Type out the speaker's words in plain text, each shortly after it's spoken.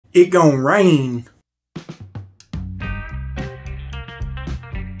it gonna rain.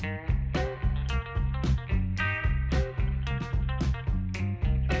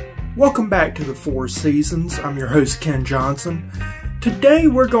 Welcome back to the Four Seasons. I'm your host, Ken Johnson. Today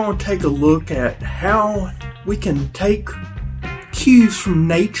we're going to take a look at how we can take cues from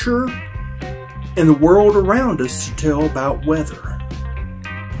nature and the world around us to tell about weather.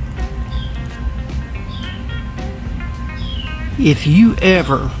 If you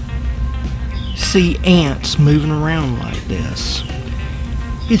ever see ants moving around like this,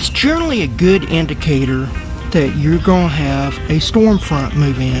 it's generally a good indicator that you're going to have a storm front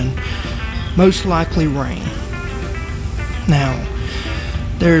move in, most likely rain. Now,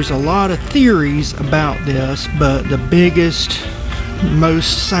 there's a lot of theories about this, but the biggest,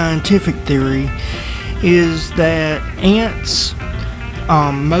 most scientific theory is that ants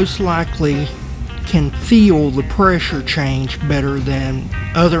most likely can feel the pressure change better than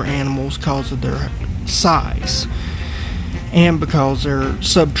other animals because of their size and because they're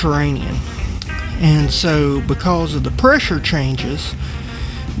subterranean. And so because of the pressure changes,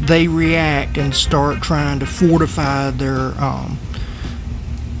 they react and start trying to fortify their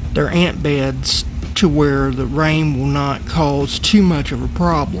ant beds to where the rain will not cause too much of a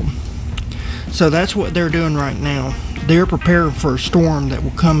problem. So that's what they're doing right now. They're preparing for a storm that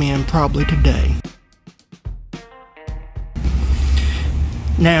will come in probably today.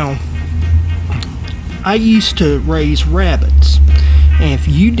 Now, I used to raise rabbits, and if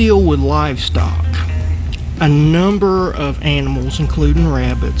you deal with livestock, a number of animals, including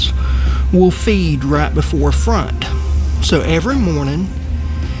rabbits, will feed right before front. So every morning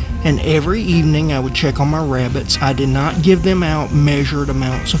and every evening I would check on my rabbits. I did not give them out measured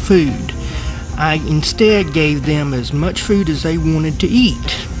amounts of food. I instead gave them as much food as they wanted to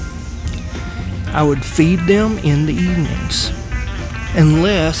eat. I would feed them in the evenings,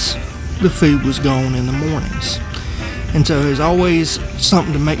 unless the food was gone in the mornings. And so there's always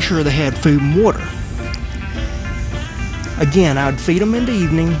something to make sure they had food and water. Again, I'd feed them in the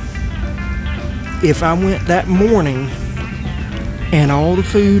evening. If I went that morning and all the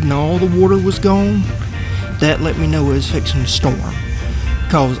food and all the water was gone, that let me know it was fixing to storm.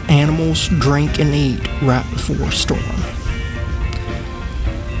 Because animals drink and eat right before a storm.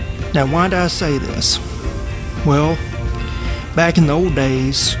 Now, why do I say this? Well, back in the old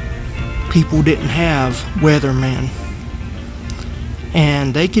days, people didn't have weathermen,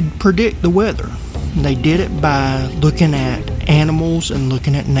 and they could predict the weather. They did it by looking at animals and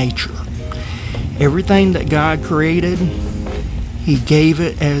looking at nature. Everything that God created, He gave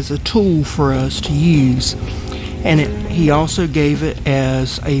it as a tool for us to use, and He also gave it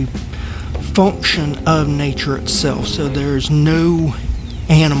as a function of nature itself. So there's no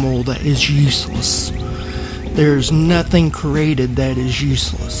animal that is useless. There's nothing created that is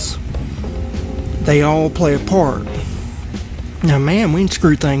useless. They all play a part. Now, man, we can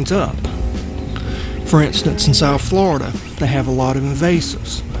screw things up. For instance, in South Florida, they have a lot of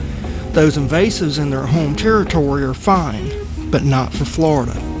invasives. Those invasives in their home territory are fine, but not for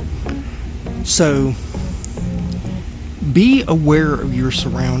Florida. So, be aware of your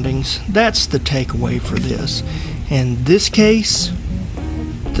surroundings. That's the takeaway for this. In this case,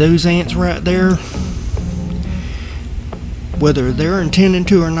 those ants right there, whether they're intending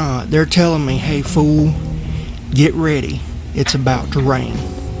to or not, they're telling me, hey fool, get ready. It's about to rain.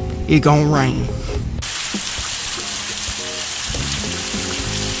 It gonna rain.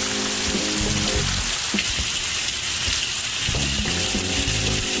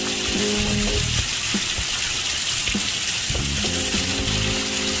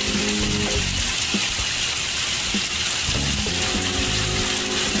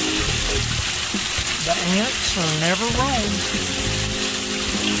 The ants are never wrong.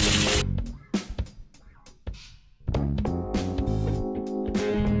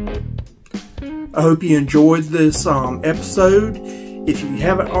 I hope you enjoyed this episode. If you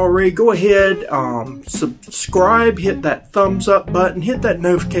haven't already, go ahead, subscribe, hit that thumbs up button, hit that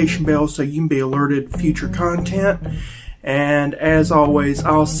notification bell so you can be alerted to future content. And as always,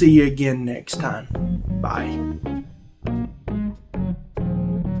 I'll see you again next time. Bye.